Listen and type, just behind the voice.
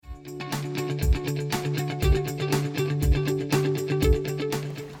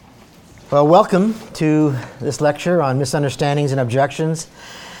Well, welcome to this lecture on misunderstandings and objections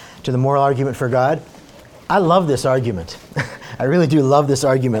to the moral argument for God. I love this argument. I really do love this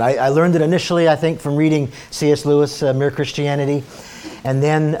argument. I learned it initially, I think, from reading C.S. Lewis' Mere Christianity, and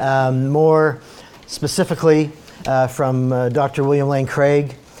then more specifically from Dr. William Lane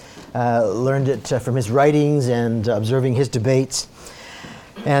Craig. Learned it from his writings and observing his debates.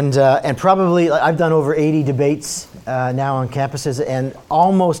 And probably, I've done over 80 debates now on campuses, and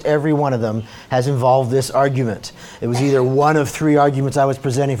almost every one of them has involved this argument. It was either one of three arguments I was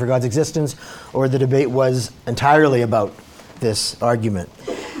presenting for God's existence, or the debate was entirely about this argument.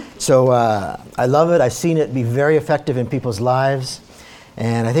 So I love it. I've seen it be very effective in people's lives,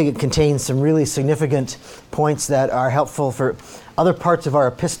 and I think it contains some really significant points that are helpful for other parts of our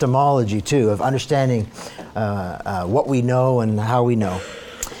epistemology, too, of understanding what we know and how we know.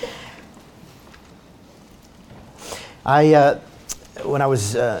 When I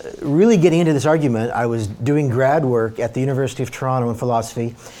was really getting into this argument, I was doing grad work at the University of Toronto in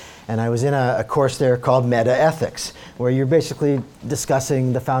philosophy, and I was in a course there called Meta-Ethics, where you're basically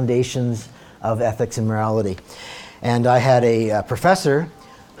discussing the foundations of ethics and morality. And I had a professor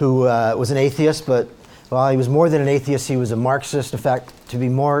who was an atheist, but well, he was more than an atheist, he was a Marxist. In fact, to be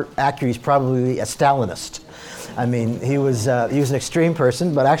more accurate, he's probably a Stalinist. I mean, he was an extreme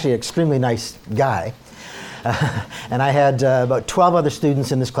person, but actually an extremely nice guy. And I had about 12 other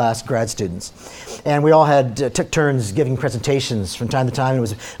students in this class, grad students. And we all took turns giving presentations from time to time.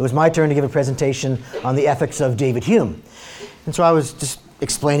 It was my turn to give a presentation on the ethics of David Hume. And so I was just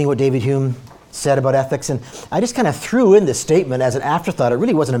explaining what David Hume said about ethics, and I just kind of threw in this statement as an afterthought. It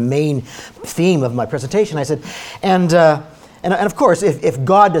really wasn't a main theme of my presentation. I said, and of course, if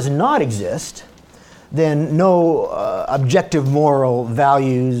God does not exist, then no objective moral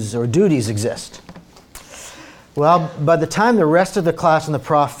values or duties exist. Well, by the time the rest of the class and the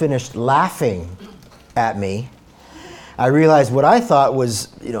prof finished laughing at me, I realized what I thought was,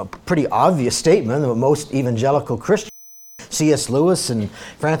 a pretty obvious statement that most evangelical Christians, C.S. Lewis and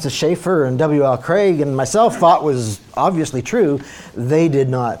Francis Schaeffer and W.L. Craig and myself thought was obviously true. They did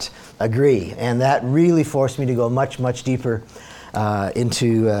not agree, and that really forced me to go much, much deeper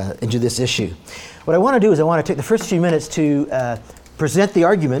into this issue. What I want to do is I want to take the first few minutes to present the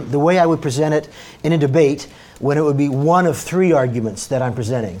argument the way I would present it in a debate, when it would be one of three arguments that I'm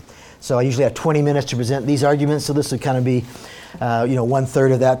presenting. So I usually have 20 minutes to present these arguments, so this would kind of be,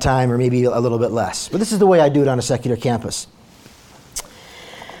 1/3 of that time, or maybe a little bit less. But this is the way I do it on a secular campus.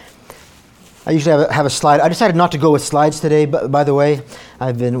 I usually have a slide. I decided not to go with slides today, by the way.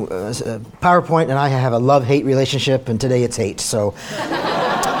 I've been, PowerPoint and I have a love-hate relationship, and today it's hate, so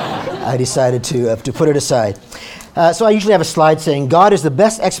I decided to put it aside. So I usually have a slide saying, God is the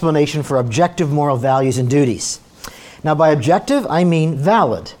best explanation for objective moral values and duties. Now, by objective, I mean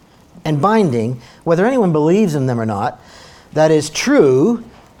valid and binding, whether anyone believes in them or not. That is true,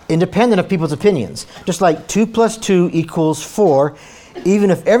 independent of people's opinions. Just like 2 + 2 = 4, even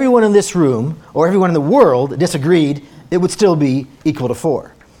if everyone in this room or everyone in the world disagreed, it would still be equal to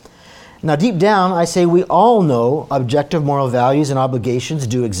 4. Now, deep down, I say we all know objective moral values and obligations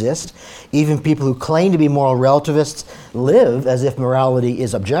do exist. Even people who claim to be moral relativists live as if morality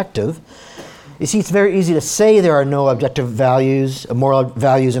is objective. You see, it's very easy to say there are no objective values, moral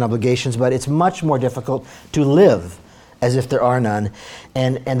values and obligations, but it's much more difficult to live as if there are none.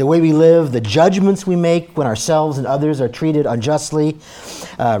 And the way we live, the judgments we make when ourselves and others are treated unjustly,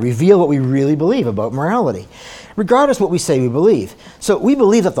 reveal what we really believe about morality, regardless of what we say we believe. So we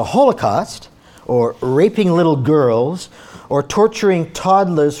believe that the Holocaust, or raping little girls, or torturing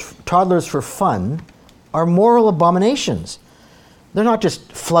toddlers for fun, are moral abominations. They're not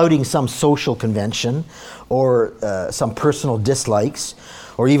just flouting some social convention, or some personal dislikes,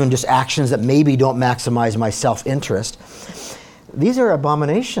 or even just actions that maybe don't maximize my self-interest. These are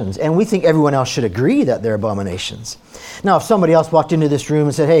abominations, and we think everyone else should agree that they're abominations. Now, if somebody else walked into this room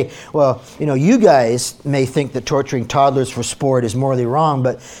and said, hey, well, you guys may think that torturing toddlers for sport is morally wrong,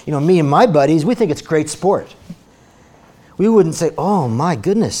 but, me and my buddies, we think it's great sport. We wouldn't say, oh, my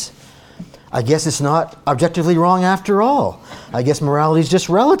goodness, I guess it's not objectively wrong after all. I guess morality is just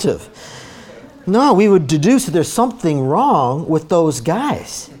relative. No, we would deduce that there's something wrong with those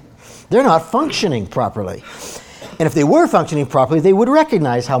guys. They're not functioning properly. And if they were functioning properly, they would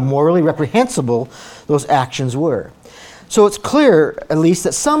recognize how morally reprehensible those actions were. So it's clear, at least,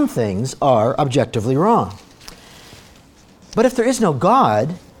 that some things are objectively wrong. But if there is no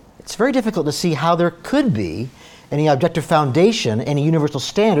God, it's very difficult to see how there could be any objective foundation, any universal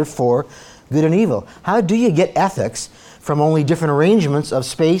standard for good and evil. How do you get ethics from only different arrangements of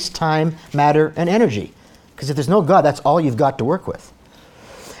space, time, matter, and energy? Because if there's no God, that's all you've got to work with.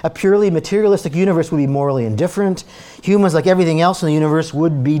 A purely materialistic universe would be morally indifferent. Humans, like everything else in the universe,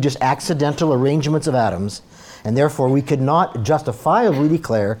 would be just accidental arrangements of atoms, and therefore we could not justifiably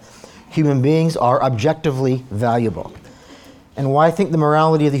declare human beings are objectively valuable. And why I think the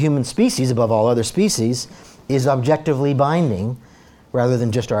morality of the human species, above all other species, is objectively binding rather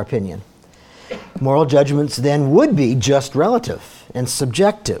than just our opinion. Moral judgments then would be just relative and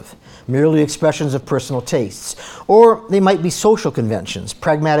subjective, merely expressions of personal tastes. Or they might be social conventions,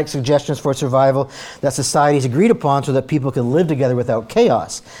 pragmatic suggestions for survival that societies agreed upon so that people can live together without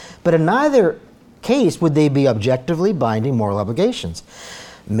chaos. But in neither case would they be objectively binding moral obligations.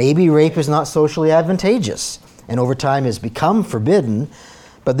 Maybe rape is not socially advantageous and over time has become forbidden,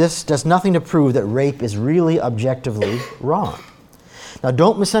 but this does nothing to prove that rape is really objectively wrong. Now,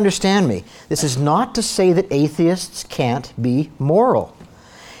 don't misunderstand me. This is not to say that atheists can't be moral.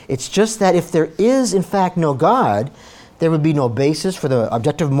 It's just that if there is, in fact, no God, there would be no basis for the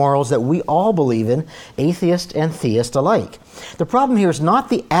objective morals that we all believe in, atheist and theist alike. The problem here is not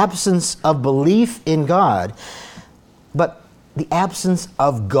the absence of belief in God, but the absence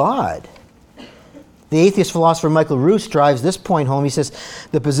of God. The atheist philosopher Michael Ruse drives this point home. He says,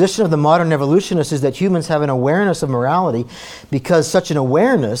 the position of the modern evolutionist is that humans have an awareness of morality because such an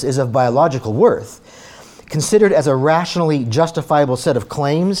awareness is of biological worth. Considered as a rationally justifiable set of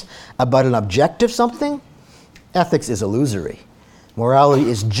claims about an objective something, ethics is illusory. Morality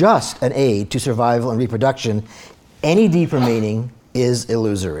is just an aid to survival and reproduction. Any deeper meaning is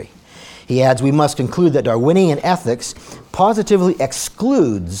illusory. He adds, we must conclude that Darwinian ethics positively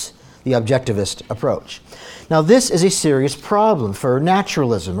excludes the objectivist approach. Now, this is a serious problem for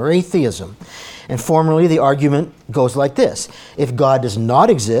naturalism or atheism. And formally, the argument goes like this. If God does not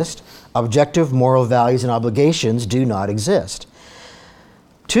exist, objective moral values and obligations do not exist.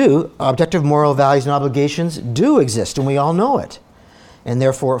 2, objective moral values and obligations do exist, and we all know it. And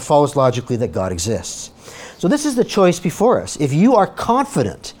therefore, it follows logically that God exists. So this is the choice before us. If you are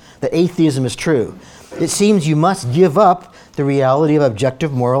confident that atheism is true, it seems you must give up the reality of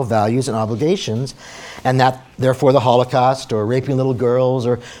objective moral values and obligations, and that, therefore, the Holocaust or raping little girls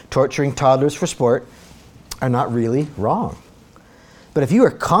or torturing toddlers for sport are not really wrong. But if you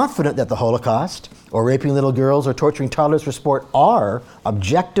are confident that the Holocaust or raping little girls or torturing toddlers for sport are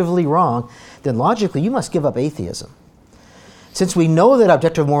objectively wrong, then logically you must give up atheism. Since we know that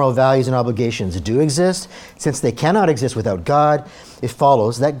objective moral values and obligations do exist, since they cannot exist without God, it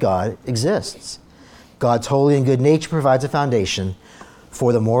follows that God exists. God's holy and good nature provides a foundation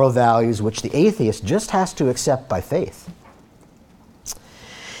for the moral values which the atheist just has to accept by faith.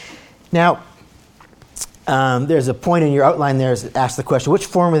 Now, there's a point in your outline there that asks the question, which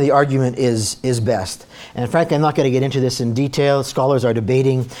form of the argument is best? And frankly, I'm not going to get into this in detail. Scholars are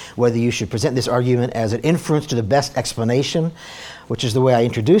debating whether you should present this argument as an inference to the best explanation, which is the way I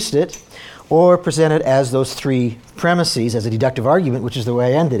introduced it, or present it as those 3 premises as a deductive argument, which is the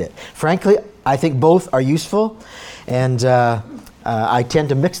way I ended it. Frankly, I think both are useful, and I tend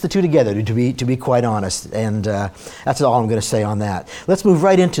to mix the two together, to be quite honest, and that's all I'm going to say on that. Let's move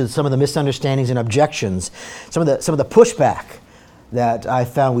right into some of the misunderstandings and objections, some of the pushback that I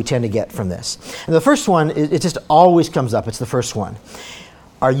found we tend to get from this. And the first one, it just always comes up. It's the first one.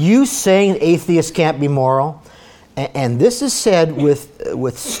 Are you saying atheists can't be moral? And this is said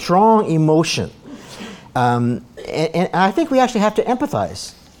with strong emotion. And I think we actually have to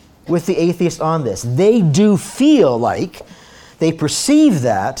empathize with the atheist on this. They do feel like, they perceive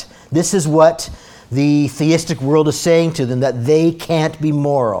that this is what the theistic world is saying to them, that they can't be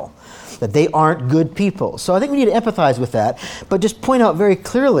moral, that they aren't good people. So I think we need to empathize with that, but just point out very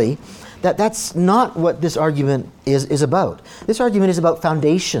clearly that that's not what this argument is about. This argument is about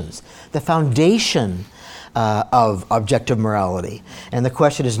foundations, the foundation of objective morality. And the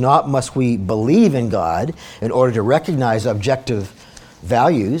question is not, must we believe in God in order to recognize objective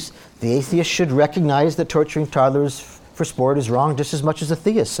values? The atheist should recognize that torturing toddlers for sport is wrong just as much as a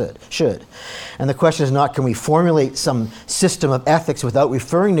theist should. And the question is not, can we formulate some system of ethics without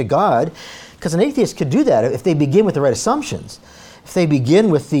referring to God? Because an atheist could do that if they begin with the right assumptions. If they begin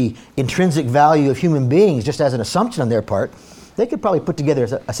with the intrinsic value of human beings just as an assumption on their part, they could probably put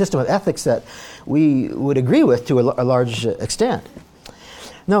together a system of ethics that we would agree with to a large extent.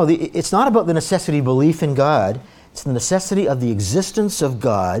 No, it's not about the necessity of belief in God. It's the necessity of the existence of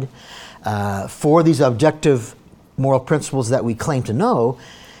God for these objective moral principles that we claim to know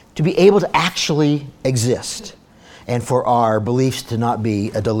to be able to actually exist, and for our beliefs to not be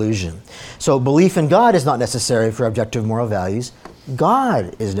a delusion. So belief in God is not necessary for objective moral values.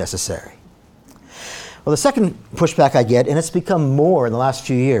 God is necessary. Well, the second pushback I get, and it's become more in the last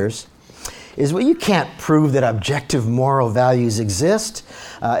few years, is, well, you can't prove that objective moral values exist.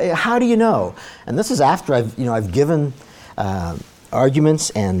 How do you know? And this is after I've given arguments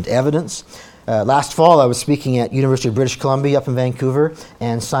and evidence. Last fall, I was speaking at University of British Columbia up in Vancouver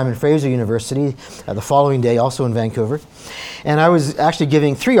and Simon Fraser University the following day, also in Vancouver. And I was actually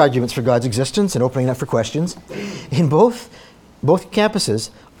giving 3 arguments for God's existence and opening it up for questions. In both campuses,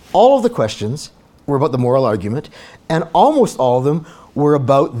 all of the questions were about the moral argument, and almost all of them were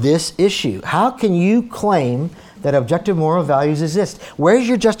about this issue. How can you claim that objective moral values exist? Where's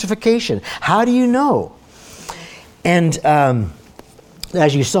your justification? How do you know? And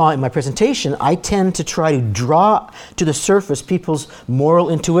as you saw in my presentation, I tend to try to draw to the surface people's moral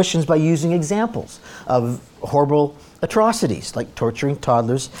intuitions by using examples of horrible atrocities, like torturing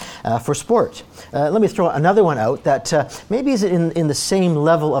toddlers for sport. Let me throw another one out that maybe is in the same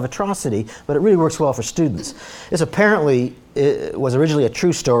level of atrocity, but it really works well for students. This apparently was originally a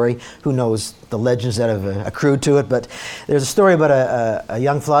true story. Who knows the legends that have accrued to it, but there's a story about a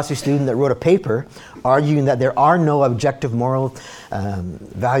young philosophy student that wrote a paper arguing that there are no objective moral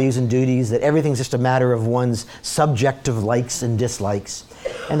values and duties, that everything's just a matter of one's subjective likes and dislikes.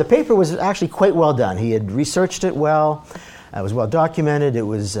 And the paper was actually quite well done. He had researched it well. It was well documented. It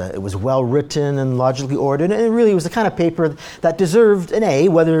was well written and logically ordered. And it really was the kind of paper that deserved an A,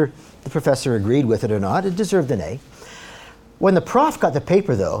 whether the professor agreed with it or not. It deserved an A. When the prof got the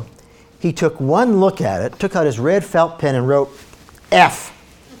paper, though, he took one look at it, took out his red felt pen and wrote, F.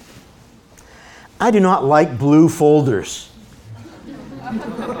 I do not like blue folders.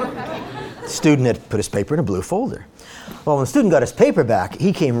 The student had put his paper in a blue folder. Well, when the student got his paper back,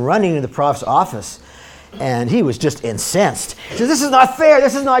 he came running into the prof's office, and he was just incensed. He said, "This is not fair.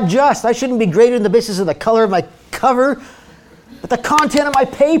 This is not just. I shouldn't be graded on the basis of the color of my cover, but the content of my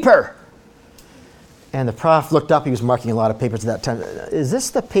paper." And the prof looked up. He was marking a lot of papers at that time. "Is this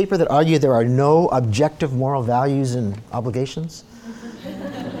the paper that argued there are no objective moral values and obligations?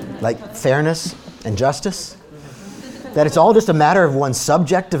 Like fairness and justice? That it's all just a matter of one's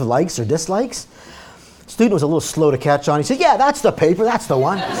subjective likes or dislikes?" The student was a little slow to catch on. He said, "Yeah, that's the paper. That's the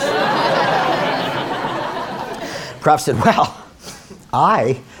one." Prof said, "Well,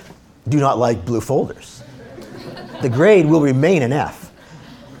 I do not like blue folders. The grade will remain an F."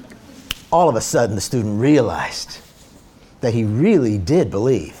 All of a sudden, the student realized that he really did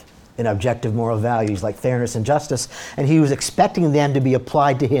believe in objective moral values like fairness and justice, and he was expecting them to be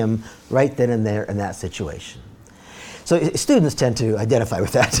applied to him right then and there in that situation. So students tend to identify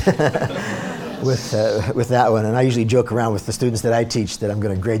with that. with that one, and I usually joke around with the students that I teach that I'm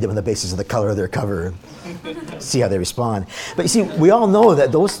going to grade them on the basis of the color of their cover and see how they respond. But you see, we all know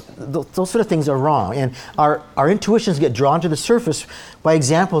that those sort of things are wrong, and our intuitions get drawn to the surface by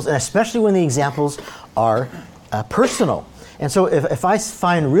examples, and especially when the examples are personal. And so if I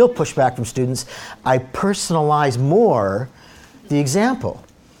find real pushback from students, I personalize more the example.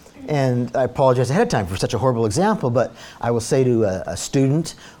 And I apologize ahead of time for such a horrible example, but I will say to a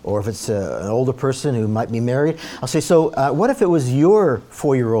student, or if it's an older person who might be married, I'll say, "So what if it was your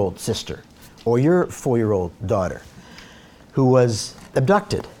 4-year-old sister or your 4-year-old daughter who was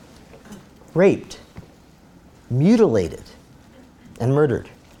abducted, raped, mutilated, and murdered?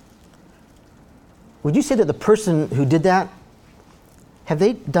 Would you say that the person who did that, have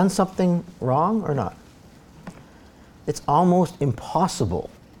they done something wrong or not?" It's almost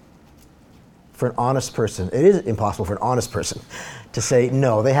impossible for an honest person, it is impossible for an honest person to say,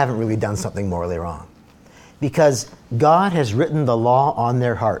 no, they haven't really done something morally wrong. Because God has written the law on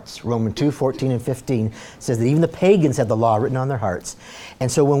their hearts. Romans 2:14 and 15 says that even the pagans had the law written on their hearts.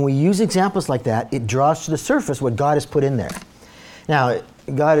 And so when we use examples like that, it draws to the surface what God has put in there. Now,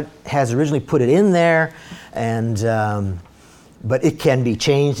 God has originally put it in there, and but it can be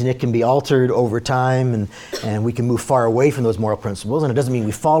changed and it can be altered over time, and we can move far away from those moral principles, and it doesn't mean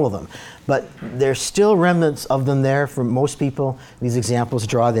we follow them. But there's still remnants of them there for most people. These examples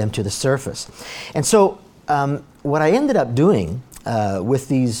draw them to the surface. And so what I ended up doing with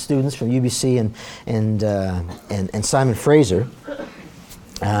these students from UBC and Simon Fraser,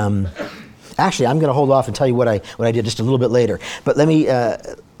 actually I'm going to hold off and tell you what I did just a little bit later. But let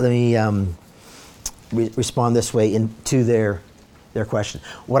me respond this way to their question.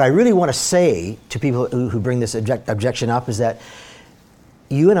 What I really want to say to people who bring this objection up is that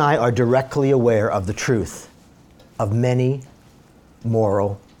you and I are directly aware of the truth of many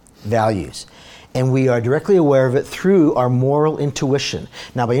moral values. And we are directly aware of it through our moral intuition.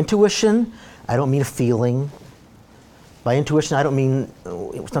 Now, by intuition, I don't mean a feeling. By intuition, I don't mean,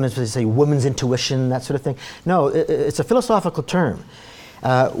 sometimes they say woman's intuition, that sort of thing. No, it's a philosophical term.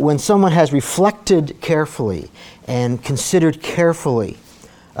 When someone has reflected carefully and considered carefully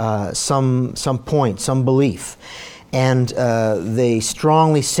some point, some belief, and they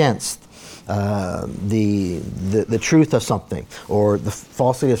strongly sense the truth of something or the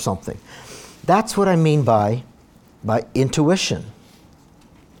falsity of something. That's what I mean by intuition.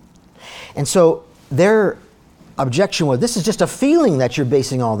 And so their objection was, this is just a feeling that you're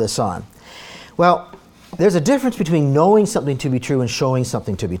basing all this on. Well, there's a difference between knowing something to be true and showing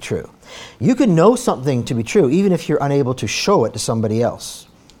something to be true. You can know something to be true even if you're unable to show it to somebody else.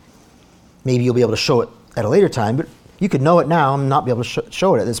 Maybe you'll be able to show it at a later time, but you could know it now and not be able to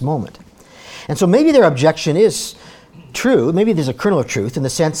show it at this moment. And so maybe their objection is true. Maybe there's a kernel of truth in the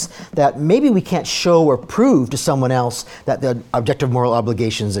sense that maybe we can't show or prove to someone else that the objective moral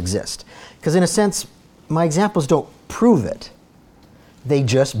obligations exist. Because in a sense, my examples don't prove it. They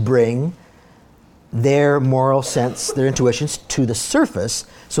just bring their moral sense, their intuitions to the surface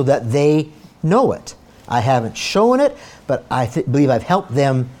so that they know it. I haven't shown it, but I believe I've helped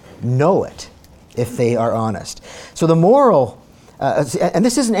them know it if they are honest. So the moral, and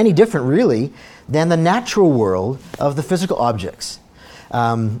this isn't any different really than the natural world of the physical objects.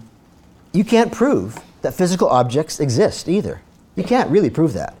 You can't prove that physical objects exist either. You can't really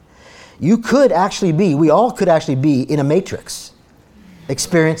prove that. You could actually be, we all could actually be in a matrix,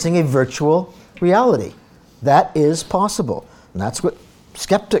 experiencing a virtual reality. That is possible. And that's what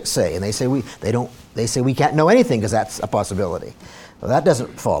skeptics say. And they say we can't know anything because that's a possibility. Well, that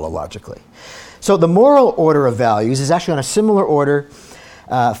doesn't follow logically. So the moral order of values is actually on a similar order,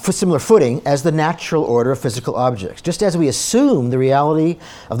 similar footing as the natural order of physical objects. Just as we assume the reality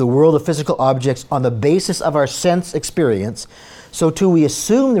of the world of physical objects on the basis of our sense experience, so too we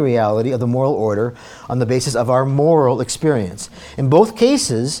assume the reality of the moral order on the basis of our moral experience. In both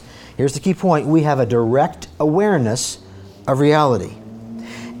cases, here's the key point, we have a direct awareness of reality.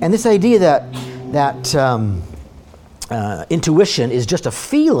 And this idea that intuition is just a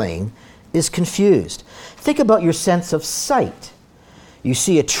feeling is confused. Think about your sense of sight. You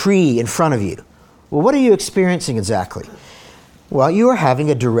see a tree in front of you. Well, what are you experiencing exactly? Well, you are having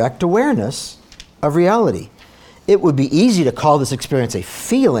a direct awareness of reality. It would be easy to call this experience a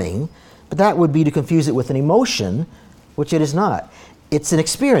feeling, but that would be to confuse it with an emotion, which it is not. It's an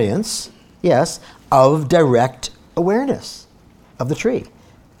experience, yes, of direct awareness of the tree.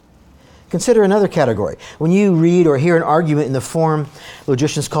 Consider another category. When you read or hear an argument in the form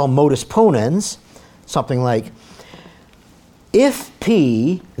logicians call modus ponens, something like, if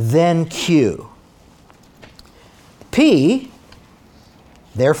P, then Q. P,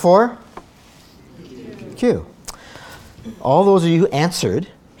 therefore Q. All those of you who answered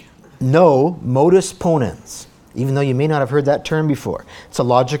know modus ponens, even though you may not have heard that term before. It's a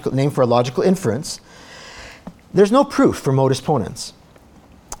logical name for a logical inference. There's no proof for modus ponens.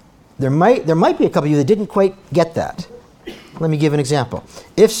 There might be a couple of you that didn't quite get that. Let me give an example.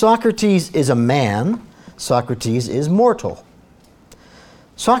 If Socrates is a man, Socrates is mortal.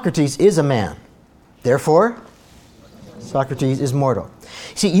 Socrates is a man. Therefore, Socrates is mortal.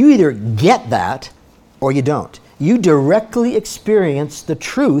 See, you either get that or you don't. You directly experience the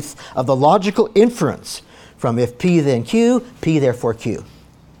truth of the logical inference from if P then Q, P therefore Q.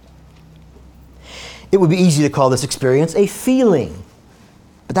 It would be easy to call this experience a feeling,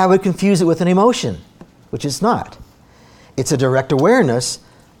 but that would confuse it with an emotion, which it's not. It's a direct awareness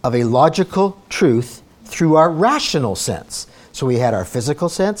of a logical truth through our rational sense. So we had our physical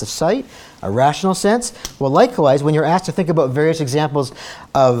sense of sight, our rational sense. Well, likewise, when you're asked to think about various examples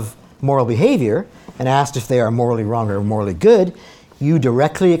of moral behavior and asked if they are morally wrong or morally good, you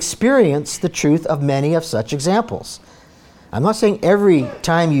directly experience the truth of many of such examples. I'm not saying every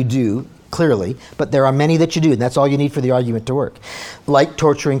time you do, clearly, but there are many that you do, and that's all you need for the argument to work. Like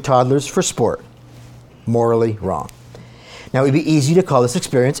torturing toddlers for sport. Morally wrong. Now, it would be easy to call this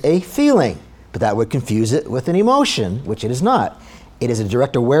experience a feeling, but that would confuse it with an emotion, which it is not. It is a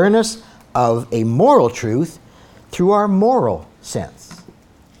direct awareness of a moral truth through our moral sense.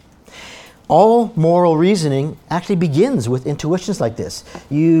 All moral reasoning actually begins with intuitions like this.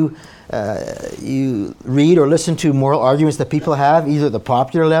 You read or listen to moral arguments that people have, either at the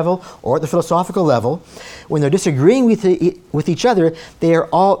popular level or at the philosophical level. When they're disagreeing with each other, they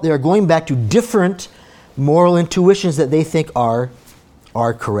are going back to different moral intuitions that they think are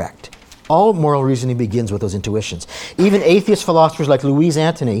correct. All moral reasoning begins with those intuitions. Even atheist philosophers like Louise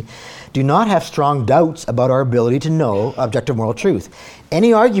Antony do not have strong doubts about our ability to know objective moral truth.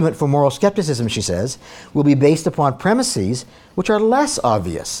 Any argument for moral skepticism, she says, will be based upon premises which are less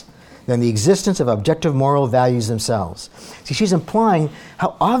obvious than the existence of objective moral values themselves. See, she's implying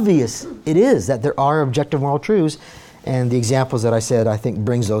how obvious it is that there are objective moral truths, And the examples that I said, I think,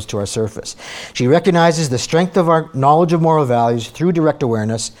 brings those to our surface. She recognizes the strength of our knowledge of moral values through direct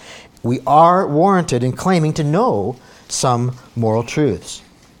awareness. We are warranted in claiming to know some moral truths.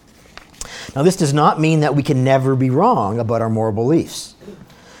 Now, this does not mean that we can never be wrong about our moral beliefs.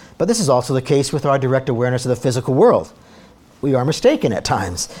 But this is also the case with our direct awareness of the physical world. We are mistaken at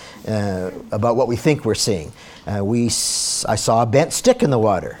times about what we think we're seeing. I saw a bent stick in the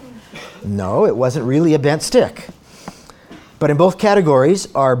water. No, it wasn't really a bent stick. But in both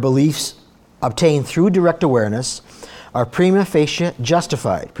categories, our beliefs obtained through direct awareness are prima facie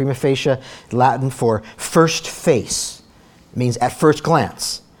justified. Prima facie, Latin for first face, means at first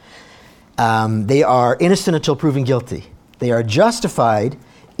glance. They are innocent until proven guilty. They are justified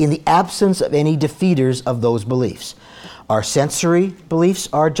in the absence of any defeaters of those beliefs. Our sensory beliefs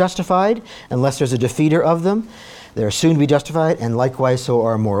are justified unless there's a defeater of them. They're soon to be justified, and likewise so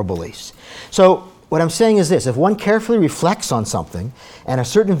are moral beliefs. So what I'm saying is this: if one carefully reflects on something and a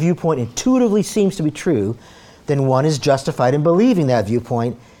certain viewpoint intuitively seems to be true, then one is justified in believing that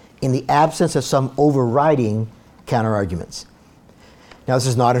viewpoint in the absence of some overriding counterarguments. Now, this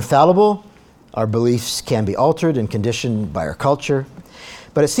is not infallible. Our beliefs can be altered and conditioned by our culture.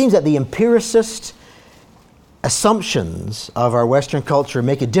 But it seems that the empiricist assumptions of our Western culture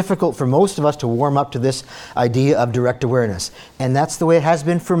make it difficult for most of us to warm up to this idea of direct awareness. And that's the way it has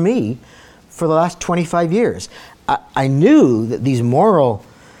been for me for the last 25 years. I knew that these moral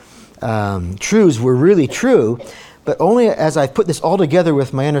truths were really true, but only as I've put this all together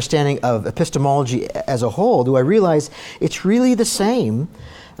with my understanding of epistemology as a whole do I realize it's really the same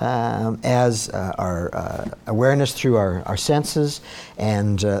as our awareness through our senses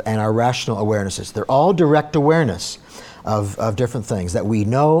and our rational awarenesses. They're all direct awareness of different things that we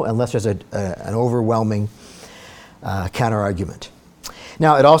know unless there's an overwhelming counterargument.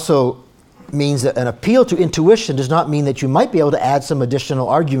 Now, it also means that an appeal to intuition does not mean that you might be able to add some additional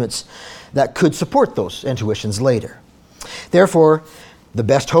arguments that could support those intuitions later. Therefore, the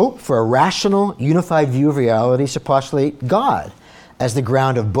best hope for a rational, unified view of reality is to postulate God as the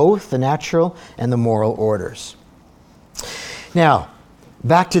ground of both the natural and the moral orders. Now,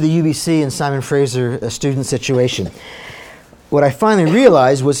 back to the UBC and Simon Fraser student situation. What I finally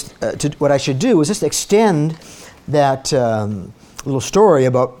realized was what I should do was just extend that little story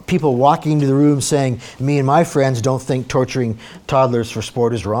about people walking into the room saying, me and my friends don't think torturing toddlers for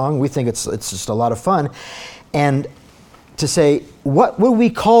sport is wrong. We think it's just a lot of fun. And to say, what would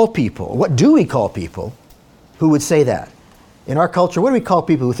we call people? What do we call people who would say that? In our culture, what do we call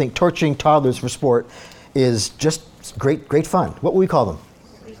people who think torturing toddlers for sport is just great fun? What would we call them?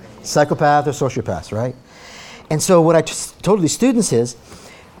 Psychopath or sociopaths, right? And so what I just told these students is,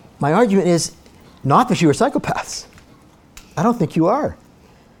 my argument is not that you are psychopaths. I don't think you are.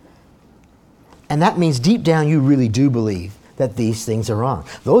 And that means deep down you really do believe that these things are wrong.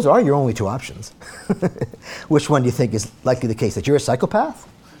 Those are your only two options. Which one do you think is likely the case? That you're a psychopath?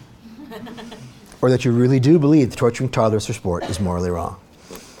 Or that you really do believe that torturing toddlers for sport is morally wrong?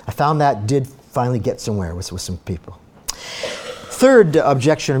 I found that did finally get somewhere with some people. Third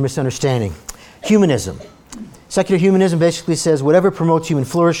objection or misunderstanding, humanism. Secular humanism basically says whatever promotes human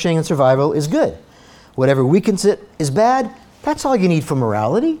flourishing and survival is good. Whatever weakens it is bad. That's all you need for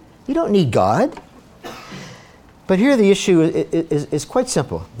morality. You don't need God. But here the issue is quite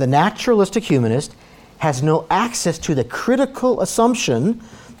simple. The naturalistic humanist has no access to the critical assumption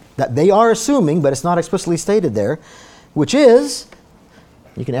that they are assuming, but it's not explicitly stated there, which is,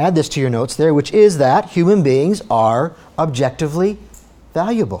 you can add this to your notes there, which is that human beings are objectively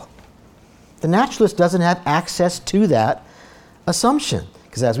valuable. The naturalist doesn't have access to that assumption.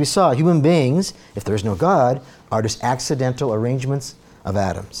 Because as we saw, human beings, if there is no God, are just accidental arrangements of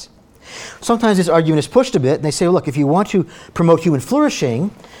atoms. Sometimes this argument is pushed a bit, and they say, look, if you want to promote human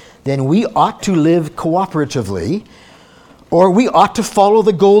flourishing, then we ought to live cooperatively, or we ought to follow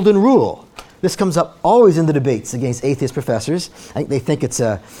the golden rule. This comes up always in the debates against atheist professors. I think they think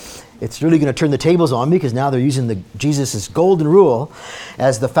it's really going to turn the tables on me, because now they're using Jesus' golden rule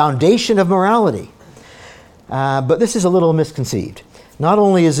as the foundation of morality. But this is a little misconceived. Not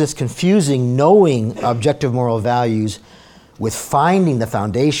only is this confusing knowing objective moral values with finding the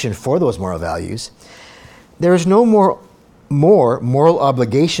foundation for those moral values, there is no more moral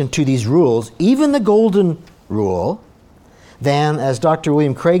obligation to these rules, even the golden rule, than, as Dr.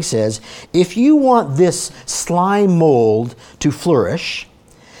 William Craig says, if you want this slime mold to flourish,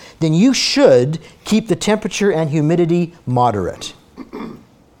 then you should keep the temperature and humidity moderate.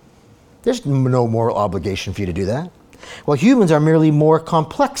 There's no moral obligation for you to do that. Well, humans are merely more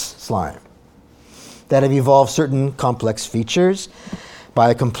complex slime that have evolved certain complex features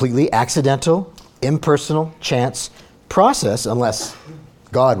by a completely accidental, impersonal chance process unless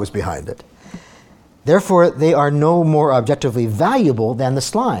God was behind it. Therefore, they are no more objectively valuable than the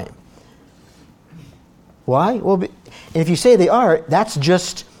slime. Why? Well, if you say they are, that's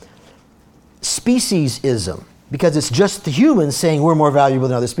just speciesism, because it's just the humans saying we're more valuable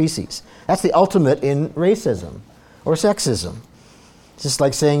than other species. That's the ultimate in racism or sexism. It's just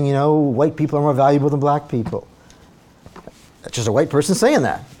like saying, white people are more valuable than black people. That's just a white person saying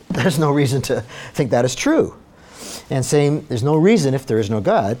that. There's no reason to think that is true. And saying there's no reason, if there is no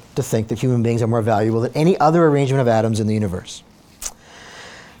God, to think that human beings are more valuable than any other arrangement of atoms in the universe.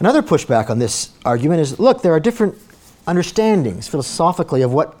 Another pushback on this argument is, look, there are different understandings philosophically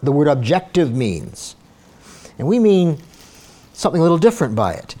of what the word objective means. And we mean something a little different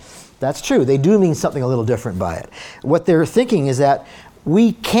by it. That's true. They do mean something a little different by it. What they're thinking is that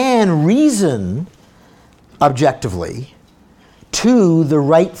we can reason objectively to the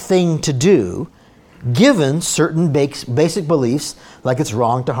right thing to do, given certain basic beliefs, like it's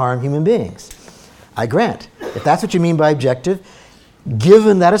wrong to harm human beings. I grant, if that's what you mean by objective,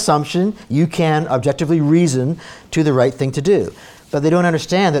 given that assumption, you can objectively reason to the right thing to do. But they don't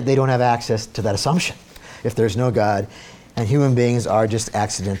understand that they don't have access to that assumption if there's no God, and human beings are just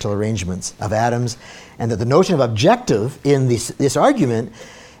accidental arrangements of atoms, and that the notion of objective in this argument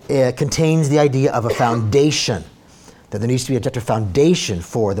contains the idea of a foundation, that there needs to be an objective foundation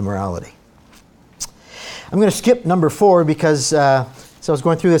for the morality. I'm going to skip number 4 because as I was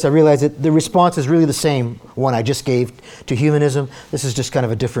going through this, I realized that the response is really the same one I just gave to humanism. This is just kind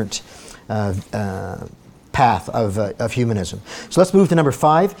of a different path of humanism. So let's move to number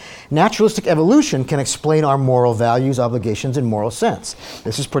 5. Naturalistic evolution can explain our moral values, obligations, and moral sense.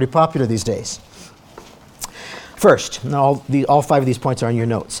 This is pretty popular these days. First, and all 5 of these points are in your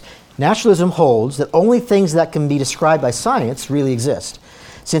notes. Naturalism holds that only things that can be described by science really exist.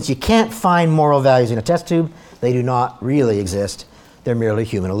 Since you can't find moral values in a test tube, they do not really exist. They're merely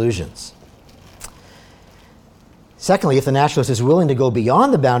human illusions. Secondly, if the naturalist is willing to go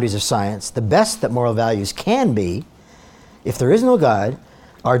beyond the boundaries of science, the best that moral values can be, if there is no God,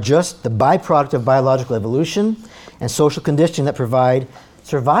 are just the byproduct of biological evolution and social conditioning that provide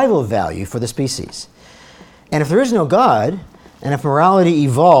survival value for the species. And if there is no God, and if morality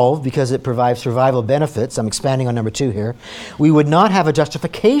evolved because it provides survival benefits, I'm expanding on number 2 here, we would not have a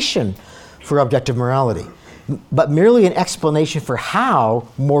justification for objective morality, but merely an explanation for how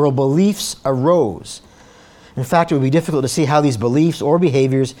moral beliefs arose. In fact, it would be difficult to see how these beliefs or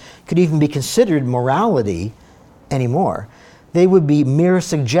behaviors could even be considered morality anymore. They would be mere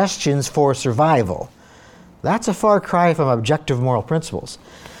suggestions for survival. That's a far cry from objective moral principles.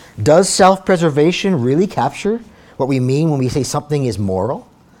 Does self-preservation really capture what we mean when we say something is moral?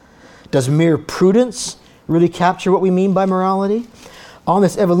 Does mere prudence really capture what we mean by morality? On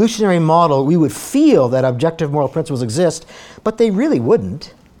this evolutionary model, we would feel that objective moral principles exist, but they really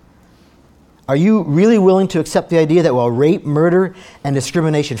wouldn't. Are you really willing to accept the idea that while rape, murder, and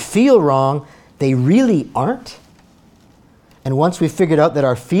discrimination feel wrong, they really aren't? And once we've figured out that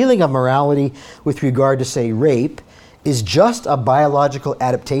our feeling of morality with regard to, say, rape is just a biological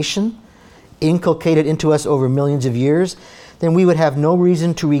adaptation inculcated into us over millions of years, then we would have no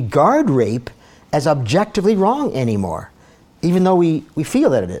reason to regard rape as objectively wrong anymore, even though we feel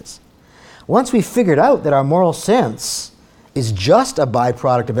that it is. Once we've figured out that our moral sense is just a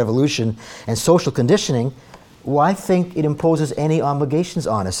byproduct of evolution and social conditioning, why think it imposes any obligations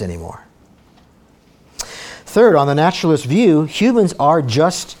on us anymore? Third, on the naturalist view, humans are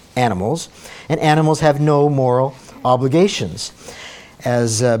just animals, and animals have no moral obligations.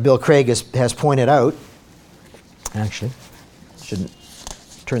 As Bill Craig has pointed out, actually, shouldn't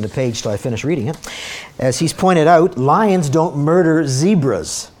turn the page till I finish reading it. As he's pointed out, lions don't murder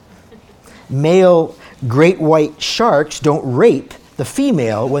zebras. Male great white sharks don't rape the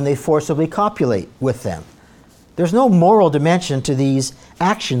female when they forcibly copulate with them. There's no moral dimension to these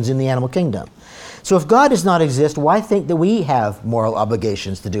actions in the animal kingdom. So if God does not exist, why think that we have moral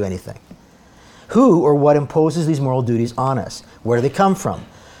obligations to do anything? Who or what imposes these moral duties on us? Where do they come from?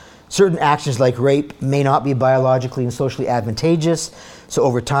 Certain actions like rape may not be biologically and socially advantageous, so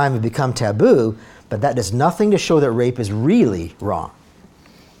over time have become taboo, but that does nothing to show that rape is really wrong.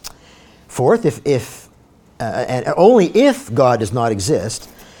 Fourth, and only if God does not exist,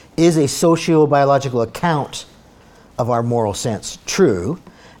 is a socio-biological account of our moral sense true,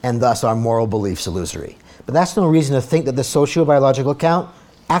 and thus our moral beliefs illusory. But that's no reason to think that the socio-biological account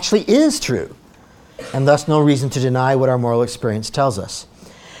actually is true, and thus no reason to deny what our moral experience tells us.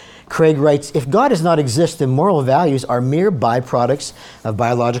 Craig writes, if God does not exist, then moral values are mere byproducts of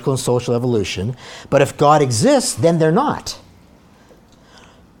biological and social evolution, but if God exists, then they're not.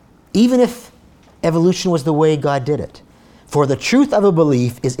 Even if evolution was the way God did it. For the truth of a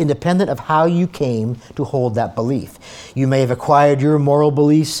belief is independent of how you came to hold that belief. You may have acquired your moral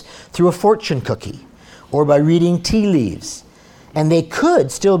beliefs through a fortune cookie or by reading tea leaves, and they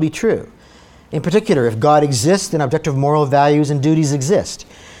could still be true. In particular, if God exists, then objective moral values and duties exist,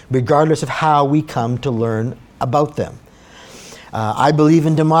 regardless of how we come to learn about them. I believe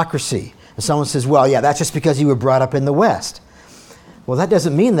in democracy. And someone says, well, yeah, that's just because you were brought up in the West. Well, that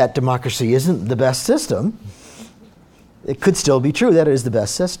doesn't mean that democracy isn't the best system. It could still be true that it is the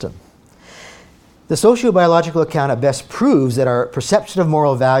best system. The sociobiological account at best proves that our perception of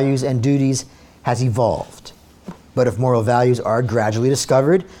moral values and duties has evolved. But if moral values are gradually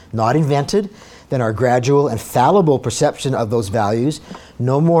discovered, not invented, then our gradual and fallible perception of those values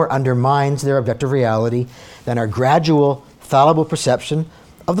no more undermines their objective reality than our gradual, fallible perception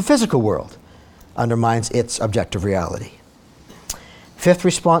of the physical world undermines its objective reality. Fifth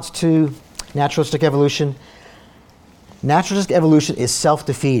response to naturalistic evolution. Naturalistic evolution is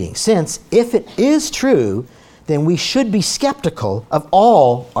self-defeating, since if it is true, then we should be skeptical of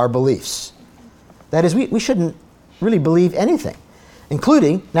all our beliefs. That is, we shouldn't really believe anything,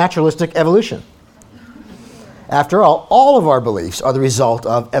 including naturalistic evolution. After all of our beliefs are the result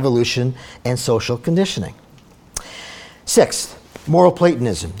of evolution and social conditioning. Sixth, moral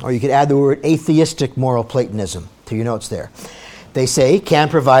Platonism, or you could add the word atheistic moral Platonism to your notes there. They say can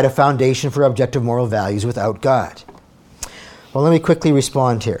provide a foundation for objective moral values without God. Well, let me quickly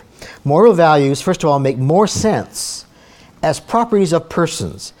respond here. Moral values, first of all, make more sense as properties of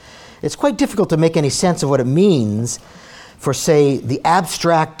persons. It's quite difficult to make any sense of what it means for, say, the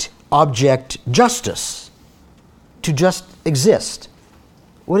abstract object justice to just exist.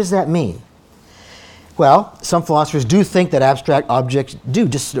 What does that mean? Well, some philosophers do think that abstract objects do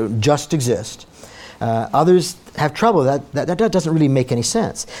just exist. Others have trouble. That doesn't really make any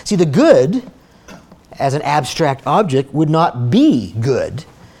sense. See, the good as an abstract object would not be good,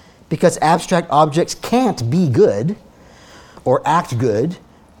 because abstract objects can't be good or act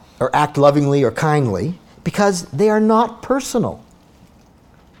lovingly or kindly, because they are not personal.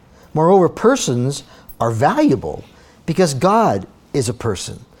 Moreover, persons are valuable because God is a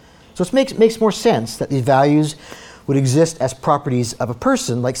person. So it makes more sense that these values would exist as properties of a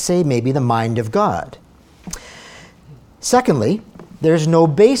person, like, say, maybe the mind of God. Secondly, there's no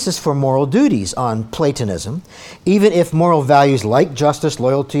basis for moral duties on Platonism, even if moral values like justice,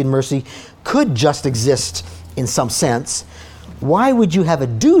 loyalty, and mercy could just exist in some sense. Why would you have a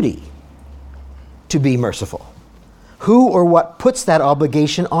duty to be merciful? Who or what puts that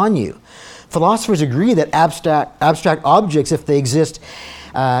obligation on you? Philosophers agree that abstract objects, if they exist,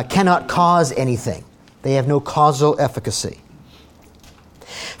 cannot cause anything. They have no causal efficacy.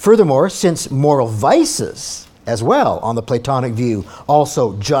 Furthermore, since moral vices as well, on the Platonic view,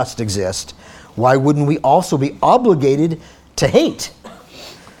 also just exist, why wouldn't we also be obligated to hate?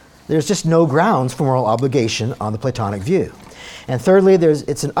 There's just no grounds for moral obligation on the Platonic view. And thirdly,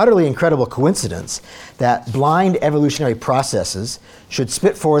 it's an utterly incredible coincidence that blind evolutionary processes should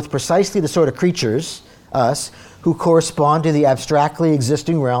spit forth precisely the sort of creatures, us, who correspond to the abstractly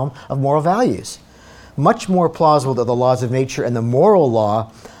existing realm of moral values. Much more plausible that the laws of nature and the moral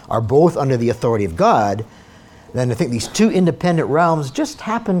law are both under the authority of God than to think these two independent realms just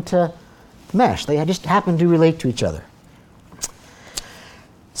happen to mesh. They just happen to relate to each other.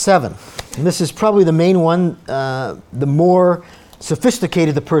 7, and this is probably the main one, the more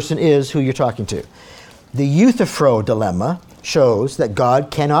sophisticated the person is who you're talking to. The Euthyphro dilemma shows that God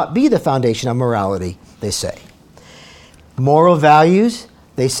cannot be the foundation of morality, they say. Moral values,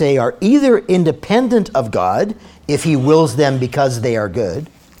 they say, are either independent of God, if he wills them because they are good,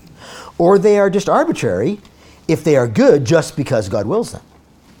 or they are just arbitrary, if they are good just because God wills them.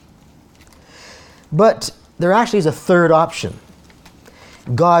 But there actually is a third option.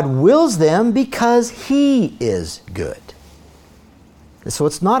 God wills them because he is good. So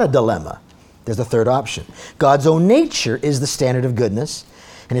it's not a dilemma. There's a third option. God's own nature is the standard of goodness,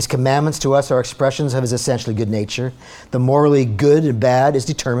 and his commandments to us are expressions of his essentially good nature. The morally good and bad is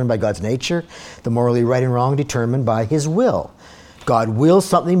determined by God's nature. The morally right and wrong determined by his will. God wills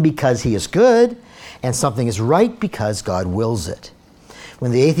something because he is good, and something is right because God wills it.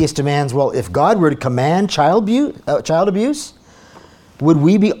 When the atheist demands, well, if God were to command child abuse, would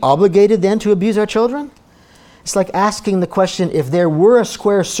we be obligated then to abuse our children? It's like asking the question, if there were a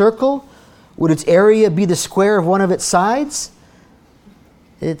square circle, would its area be the square of one of its sides?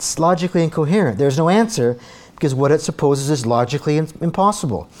 It's logically incoherent. There's no answer because what it supposes is logically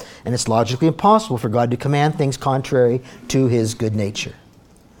impossible. And it's logically impossible for God to command things contrary to his good nature.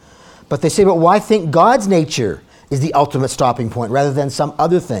 But they say, but why think God's nature is the ultimate stopping point rather than some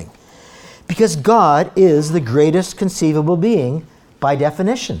other thing? Because God is the greatest conceivable being by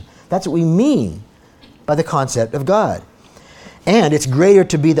definition. That's what we mean by the concept of God. And it's greater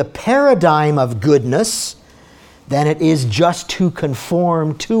to be the paradigm of goodness than it is just to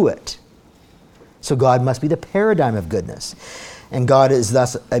conform to it. So God must be the paradigm of goodness. And God is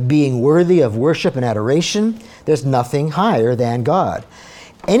thus a being worthy of worship and adoration. There's nothing higher than God.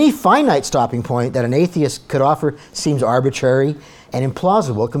 Any finite stopping point that an atheist could offer seems arbitrary and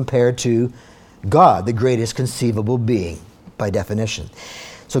implausible compared to God, the greatest conceivable being, by definition.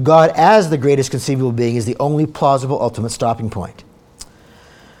 So God, as the greatest conceivable being, is the only plausible ultimate stopping point.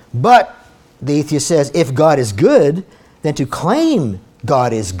 But, the atheist says, if God is good, then to claim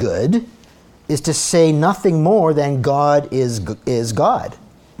God is good is to say nothing more than God is God,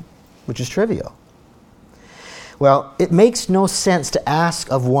 which is trivial. Well, it makes no sense to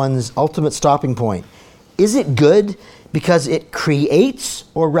ask of one's ultimate stopping point, is it good because it creates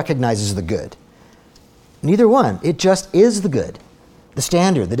or recognizes the good? Neither one. It just is the good, the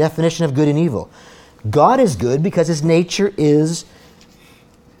standard, the definition of good and evil. God is good because his nature is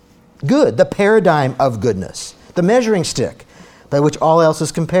good, the paradigm of goodness, the measuring stick by which all else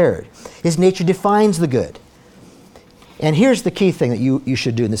is compared. His nature defines the good. And here's the key thing that you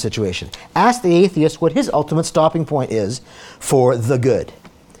should do in this situation. Ask the atheist what his ultimate stopping point is for the good.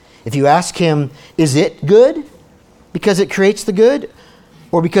 If you ask him, is it good because it creates the good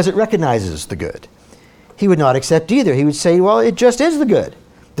or because it recognizes the good? He would not accept either. He would say, well, it just is the good,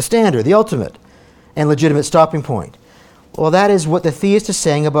 the standard, the ultimate and legitimate stopping point. Well, that is what the theist is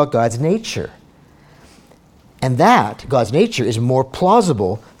saying about God's nature. And that, God's nature, is more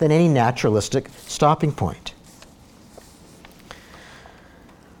plausible than any naturalistic stopping point.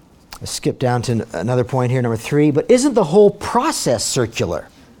 Let's skip down to another point here, number 3. But isn't the whole process circular?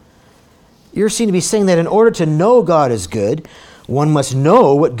 You seem to be saying that in order to know God is good, one must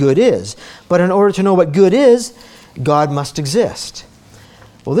know what good is. But in order to know what good is, God must exist.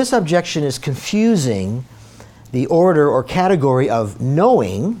 Well, this objection is confusing the order or category of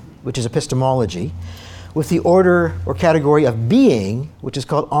knowing, which is epistemology, with the order or category of being, which is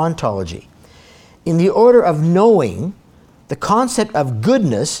called ontology. In the order of knowing, the concept of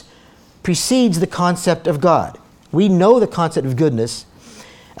goodness precedes the concept of God. We know the concept of goodness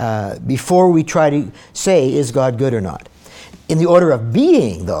before we try to say, is God good or not? In the order of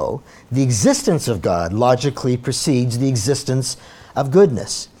being, though, the existence of God logically precedes the existence of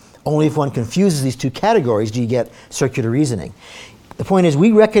goodness. Only if one confuses these two categories do you get circular reasoning. The point is,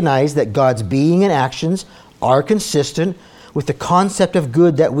 we recognize that God's being and actions are consistent with the concept of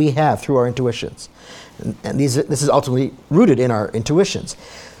good that we have through our intuitions. And this is ultimately rooted in our intuitions.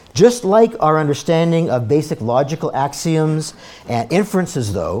 Just like our understanding of basic logical axioms and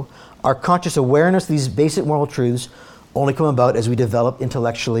inferences, though, our conscious awareness of these basic moral truths only come about as we develop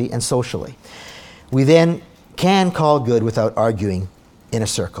intellectually and socially. We then can call good without arguing in a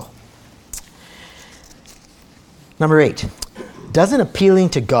circle. Number 8. Doesn't appealing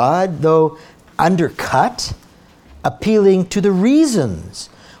to God, though, undercut appealing to the reasons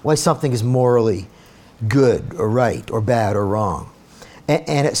why something is morally good or right or bad or wrong?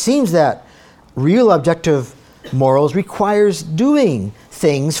 And it seems that real objective morals requires doing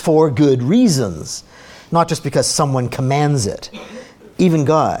things for good reasons, not just because someone commands it, even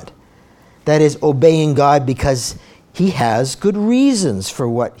God. That is, obeying God because he has good reasons for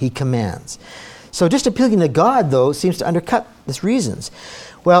what he commands. So just appealing to God, though, seems to undercut these reasons.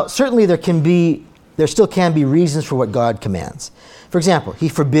 Well, certainly there still can be reasons for what God commands. For example, he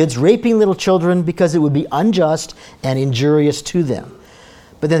forbids raping little children because it would be unjust and injurious to them.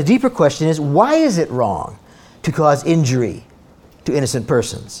 But then the deeper question is, why is it wrong to cause injury to innocent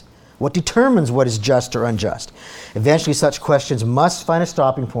persons? What determines what is just or unjust? Eventually, such questions must find a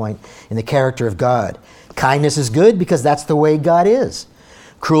stopping point in the character of God. Kindness is good because that's the way God is.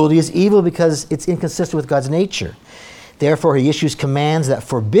 Cruelty is evil because it's inconsistent with God's nature. Therefore, he issues commands that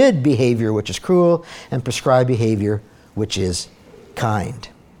forbid behavior which is cruel and prescribe behavior which is kind.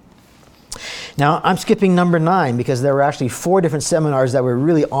 Now, I'm skipping number 9 because there were actually 4 different seminars that were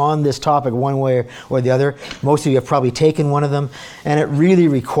really on this topic one way or the other. Most of you have probably taken one of them, and it really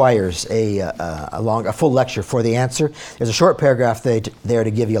requires a full lecture for the answer. There's a short paragraph there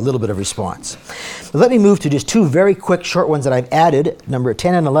to give you a little bit of response. But let me move to just 2 very quick short ones that I've added, number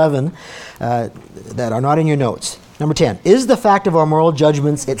 10 and 11, that are not in your notes. Number 10, is the fact of our moral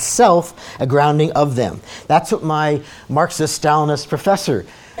judgments itself a grounding of them? That's what my Marxist-Stalinist professor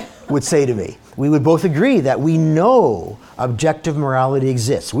would say to me. We would both agree that we know objective morality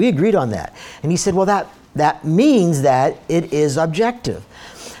exists. We agreed on that. And he said, well, that means that it is objective.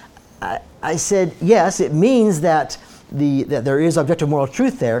 I said, yes, it means that that there is objective moral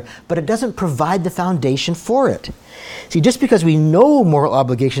truth there, but it doesn't provide the foundation for it. See, just because we know moral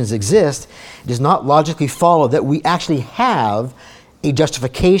obligations exist, it does not logically follow that we actually have a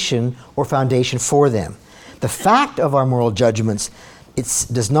justification or foundation for them. The fact of our moral judgments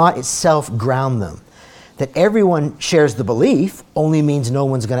does not itself ground them. That everyone shares the belief only means no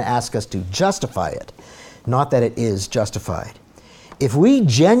one's going to ask us to justify it, not that it is justified. If we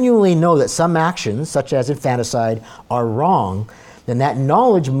genuinely know that some actions, such as infanticide, are wrong, then that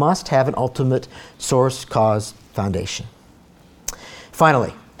knowledge must have an ultimate source, cause, foundation.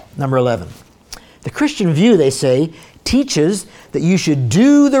 Finally, number 11. The Christian view, they say, teaches that you should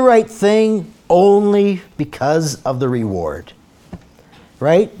do the right thing only because of the reward.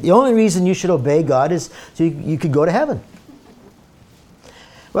 Right? The only reason you should obey God is so you could go to heaven.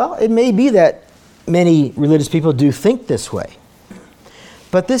 Well, it may be that many religious people do think this way.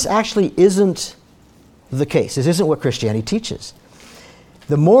 But this actually isn't the case. This isn't what Christianity teaches.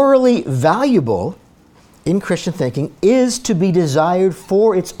 The morally valuable in Christian thinking is to be desired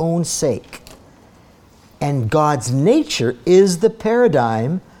for its own sake. And God's nature is the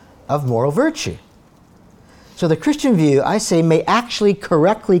paradigm of moral virtue. So the Christian view, I say, may actually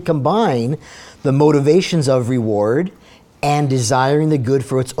correctly combine the motivations of reward and desiring the good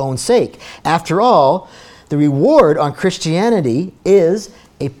for its own sake. After all, the reward on Christianity is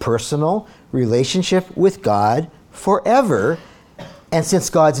a personal relationship with God forever. And since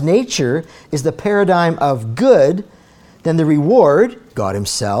God's nature is the paradigm of good, then the reward, God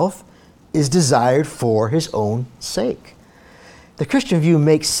himself, is desired for his own sake. The Christian view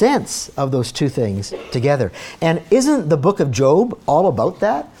makes sense of those two things together. And isn't the book of Job all about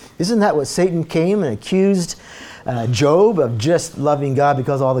that? Isn't that what Satan came and accused Job of just loving God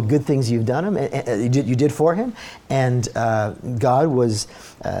because of all the good things you've done you did for him? And God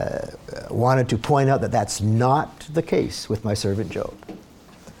wanted to point out that that's not the case with my servant Job.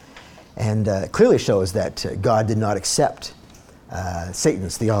 And it clearly shows that God did not accept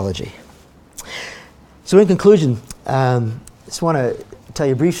Satan's theology. So in conclusion, I just want to tell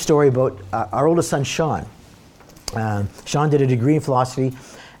you a brief story about our oldest son, Sean. Sean did a degree in philosophy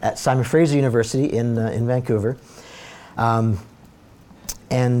at Simon Fraser University in Vancouver.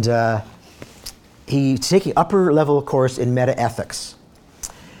 He's taking upper-level course in metaethics.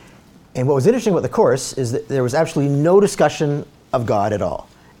 And what was interesting about the course is that there was absolutely no discussion of God at all.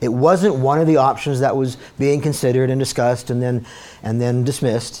 It wasn't one of the options that was being considered and discussed and then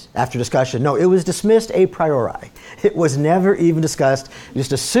dismissed after discussion. No, it was dismissed a priori. It was never even discussed. It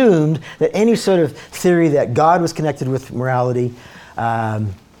just assumed that any sort of theory that God was connected with morality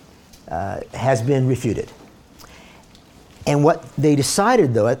has been refuted. And what they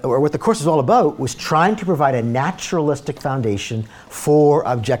decided, though, or what the course was all about, was trying to provide a naturalistic foundation for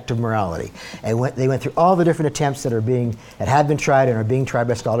objective morality. And they went through all the different attempts that have been tried and are being tried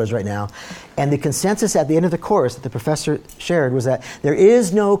by scholars right now. And the consensus at the end of the course that the professor shared was that there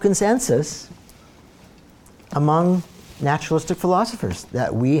is no consensus among naturalistic philosophers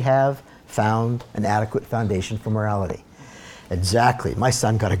that we have found an adequate foundation for morality. Exactly. My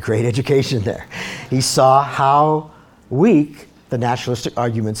son got a great education there. He saw how weak the naturalistic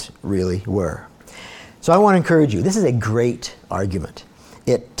arguments really were. So I want to encourage you. This is a great argument.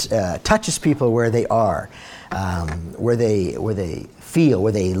 It touches people where they are, where they feel,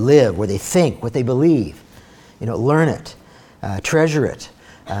 where they live, where they think, what they believe. Learn it, treasure it,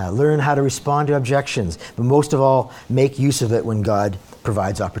 learn how to respond to objections, but most of all, make use of it when God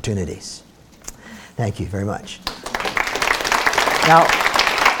provides opportunities. Thank you very much. Now,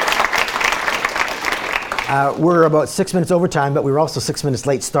 we're about 6 minutes over time, but we were also 6 minutes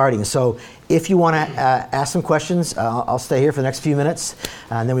late starting. So if you want to ask some questions, I'll stay here for the next few minutes,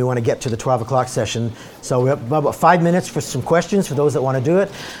 and then we want to get to the 12 o'clock session. So we have about 5 minutes for some questions for those that want to do it.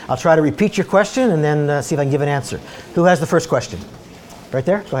 I'll try to repeat your question and then see if I can give an answer. Who has the first question? Right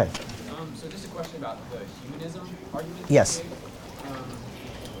there? Go ahead. So just a question about the humanism argument. Yes.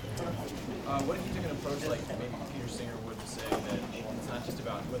 What if you took an approach like maybe Peter Singer would say that it's not just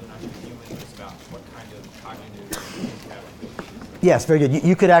about whether or not you're human, but it's about what kind of cognitive capabilities? Yes, very good.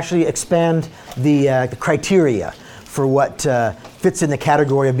 You could actually expand the criteria for what fits in the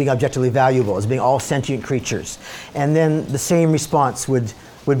category of being objectively valuable as being all sentient creatures. And then the same response would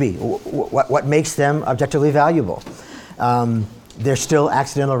be, what makes them objectively valuable? They're still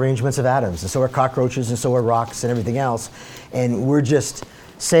accidental arrangements of atoms, and so are cockroaches, and so are rocks, and everything else. And we're just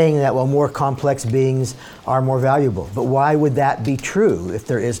saying that, more complex beings are more valuable. But why would that be true if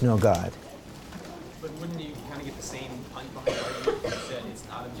there is no God? But wouldn't you kind of get the same unbiased argument if you said it's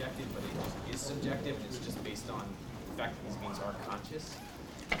not objective, but it is subjective, and it's just based on the fact that these beings are conscious?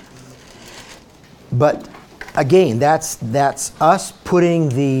 But again, that's us putting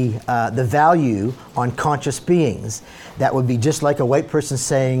the value on conscious beings. That would be just like a white person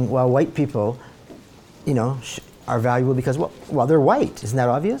saying, well, white people, are valuable because, well, they're white. Isn't that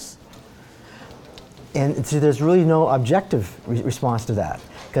obvious? And so there's really no objective response to that,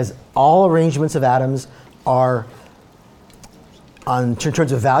 because all arrangements of atoms are, in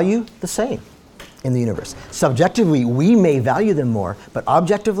terms of value, the same in the universe. Subjectively, we may value them more, but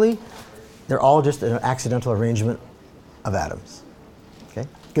objectively, they're all just an accidental arrangement of atoms. Okay?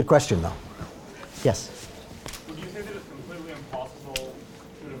 Good question, though. Yes? Would you say that it's completely impossible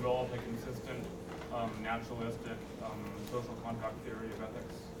to develop a consistent naturalistic social contract theory of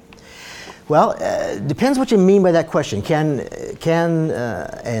ethics? Well, depends what you mean by that question. Can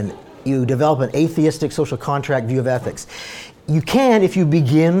you develop an atheistic social contract view of ethics? You can if you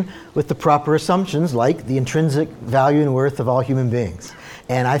begin with the proper assumptions, like the intrinsic value and worth of all human beings.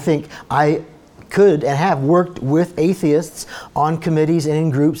 And I think I could and have worked with atheists on committees and in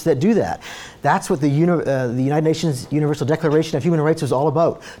groups that do that. That's what the United Nations Universal Declaration of Human Rights was all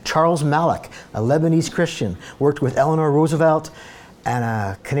about. Charles Malik, a Lebanese Christian, worked with Eleanor Roosevelt and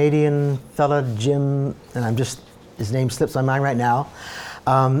a Canadian fella, Jim, and his name slips my mind right now,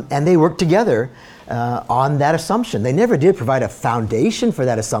 and they worked together on that assumption. They never did provide a foundation for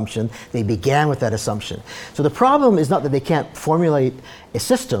that assumption. They began with that assumption. So the problem is not that they can't formulate a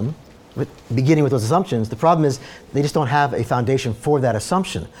system beginning with those assumptions. The problem is they just don't have a foundation for that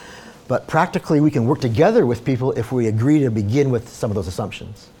assumption. But practically, we can work together with people if we agree to begin with some of those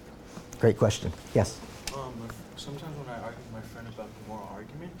assumptions. Great question. Yes? Sometimes when I argue with my friend about the moral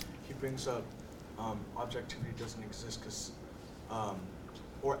argument, he brings up objectivity doesn't exist because,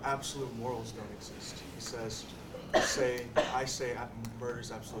 or absolute morals don't exist. He says, I say murder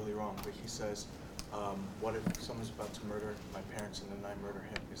is absolutely wrong, but he says, what if someone's about to murder my parents and then I murder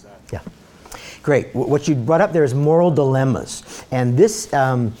him? Is that? Yeah. Great. What you brought up there is moral dilemmas. And this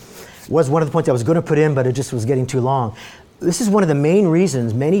was one of the points I was going to put in, but it just was getting too long. This is one of the main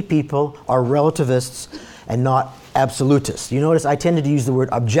reasons many people are relativists and not absolutists. You notice I tended to use the word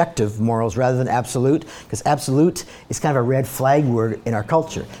objective morals rather than absolute, because absolute is kind of a red flag word in our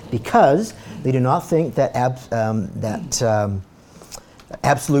culture, because they do not think that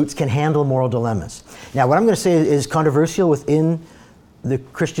absolutes can handle moral dilemmas. Now, what I'm going to say is controversial within the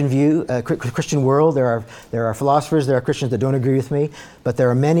Christian view, Christian world. There are philosophers, there are Christians that don't agree with me, but there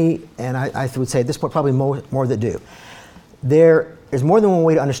are many, and I would say at this point probably more that do. There is more than one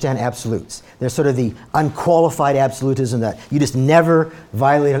way to understand absolutes. There's sort of the unqualified absolutism that you just never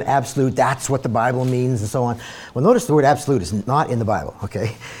violate an absolute, that's what the Bible means, and so on. Well, notice the word absolute is not in the Bible,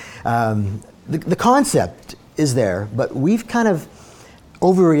 okay? The concept is there, but we've kind of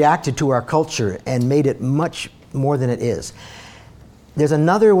overreacted to our culture and made it much more than it is. There's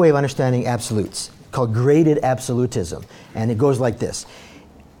another way of understanding absolutes called graded absolutism, and it goes like this.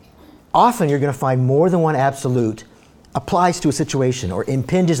 Often you're going to find more than one absolute applies to a situation or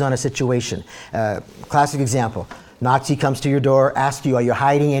impinges on a situation. Classic example, Nazi comes to your door, asks you, are you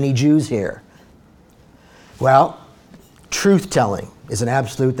hiding any Jews here? Well, truth-telling is an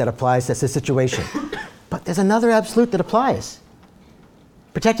absolute that applies to the situation. But there's another absolute that applies.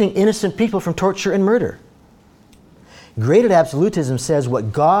 Protecting innocent people from torture and murder. Graded absolutism says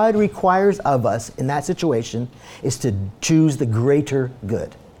what God requires of us in that situation is to choose the greater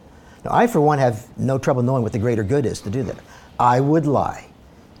good. Now, I, for one, have no trouble knowing what the greater good is to do that. I would lie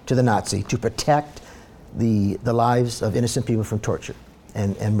to the Nazi to protect the lives of innocent people from torture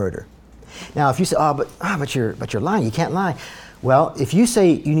and murder. Now, if you say, but you're lying, you can't lie. Well, if you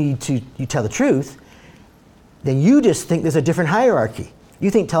say you tell the truth, then you just think there's a different hierarchy. You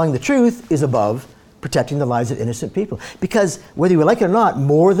think telling the truth is above protecting the lives of innocent people. Because whether you like it or not,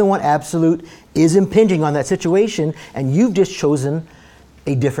 more than one absolute is impinging on that situation, and you've just chosen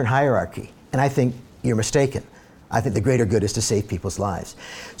a different hierarchy. And I think you're mistaken. I think the greater good is to save people's lives.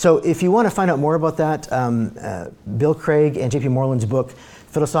 So if you want to find out more about that, Bill Craig and J.P. Moreland's book,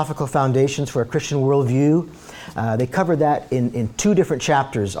 Philosophical Foundations for a Christian Worldview, they covered that in 2 different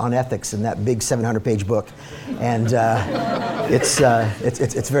chapters on ethics in that big 700-page book. And it's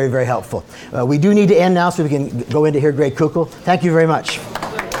very, very helpful. We do need to end now so we can go in to hear Greg Koukl. Thank you very much.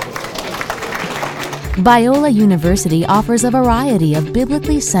 Biola University offers a variety of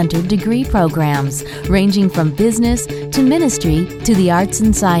biblically centered degree programs, ranging from business to ministry to the arts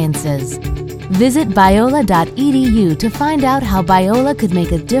and sciences. Visit biola.edu to find out how Biola could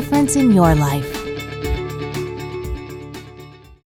make a difference in your life.